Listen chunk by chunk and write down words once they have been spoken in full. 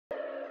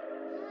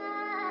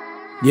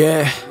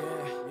Yeah.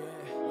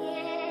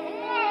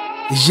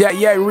 It's Yak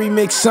Yak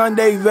Remix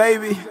Sunday,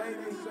 baby.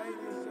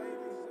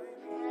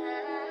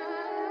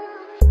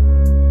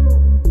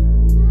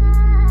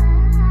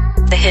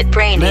 The hit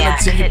Brainiac. Man,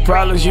 until your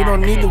problems, you don't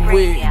need the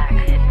wig.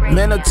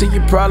 Man, until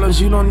your problems,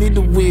 you don't need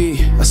the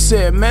wig. I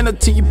said, man,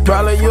 until your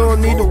problem, you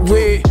don't need the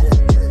wig.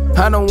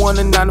 I don't want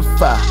a 9 to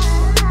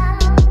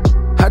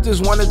 5. I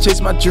just wanna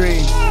chase my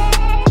dream.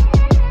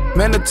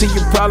 Man, until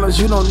your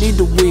problems, you don't need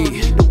the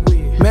wig.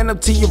 Man,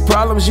 up to your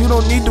problems, you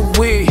don't need the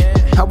wig.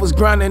 I was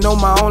grinding on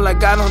my own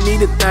like I don't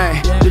need a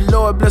thing. The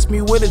Lord blessed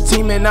me with a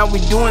team and now we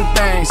doing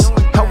things.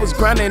 I was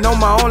grinding on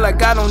my own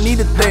like I don't need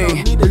a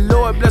thing. The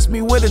Lord blessed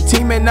me with a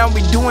team and now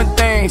we doing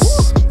things.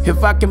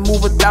 If I can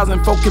move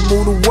 1,000 folk can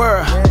move the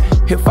world.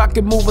 If I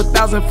can move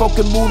 1,000 folk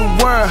can move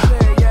the world.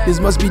 This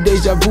must be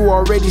deja vu,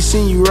 already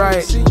seen you,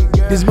 right?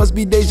 This must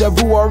be deja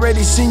vu,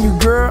 already seen you,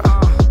 girl.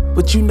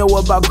 But you know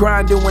about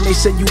grinding when they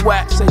say you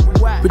whack.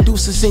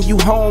 Producers send you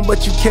home,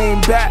 but you came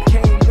back.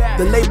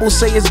 The labels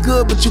say it's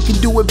good, but you can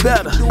do it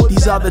better.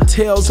 These are the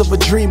tales of a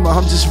dreamer,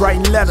 I'm just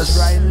writing letters.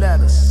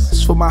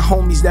 It's for my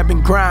homies that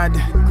been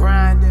grinding.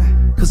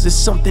 Cause there's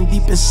something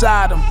deep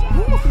inside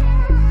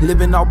them.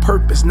 Living on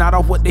purpose, not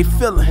off what they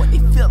feeling.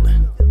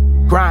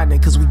 Grinding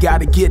cause we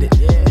gotta get it.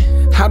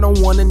 I don't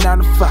want a 9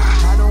 to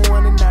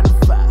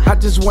 5. I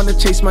just wanna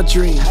chase my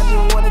dream.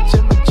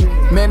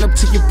 Man up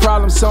to your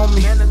problems on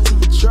me.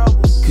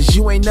 Cause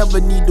you ain't never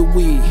need the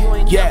weed.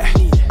 Yeah.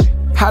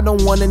 I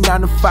don't want a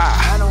 9 to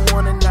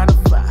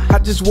 5. I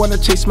just wanna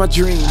chase my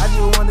dream.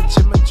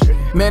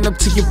 Man up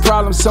to your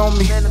problems on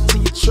me.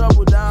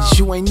 Cause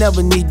you ain't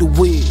never need the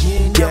weed.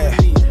 Yeah.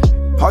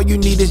 All you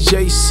need is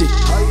JC.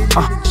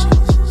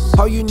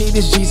 All you need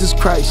is Jesus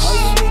Christ.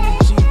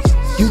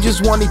 You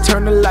just want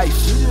eternal life.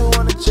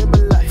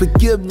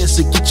 Forgiveness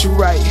will get you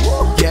right.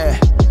 Yeah.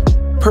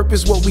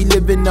 Purpose what we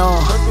living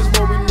on.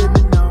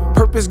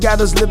 Purpose got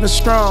us living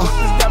strong.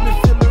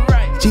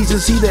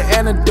 Jesus, he the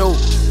antidote.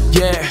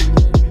 Yeah.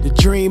 The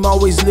dream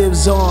always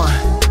lives on.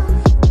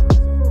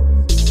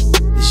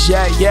 It's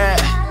Yak Yak.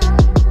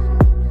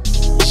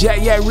 It's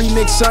Yak Yak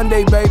Remix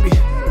Sunday, baby.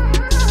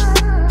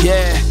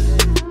 Yeah.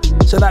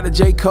 Shout out to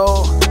J.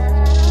 Cole.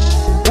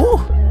 Woo.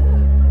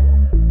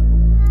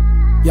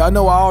 Y'all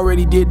know I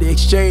already did the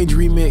Exchange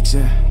remix,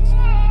 and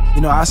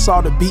you know, I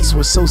saw the beats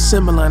were so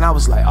similar and I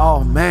was like,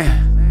 oh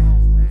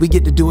man, we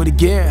get to do it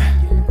again.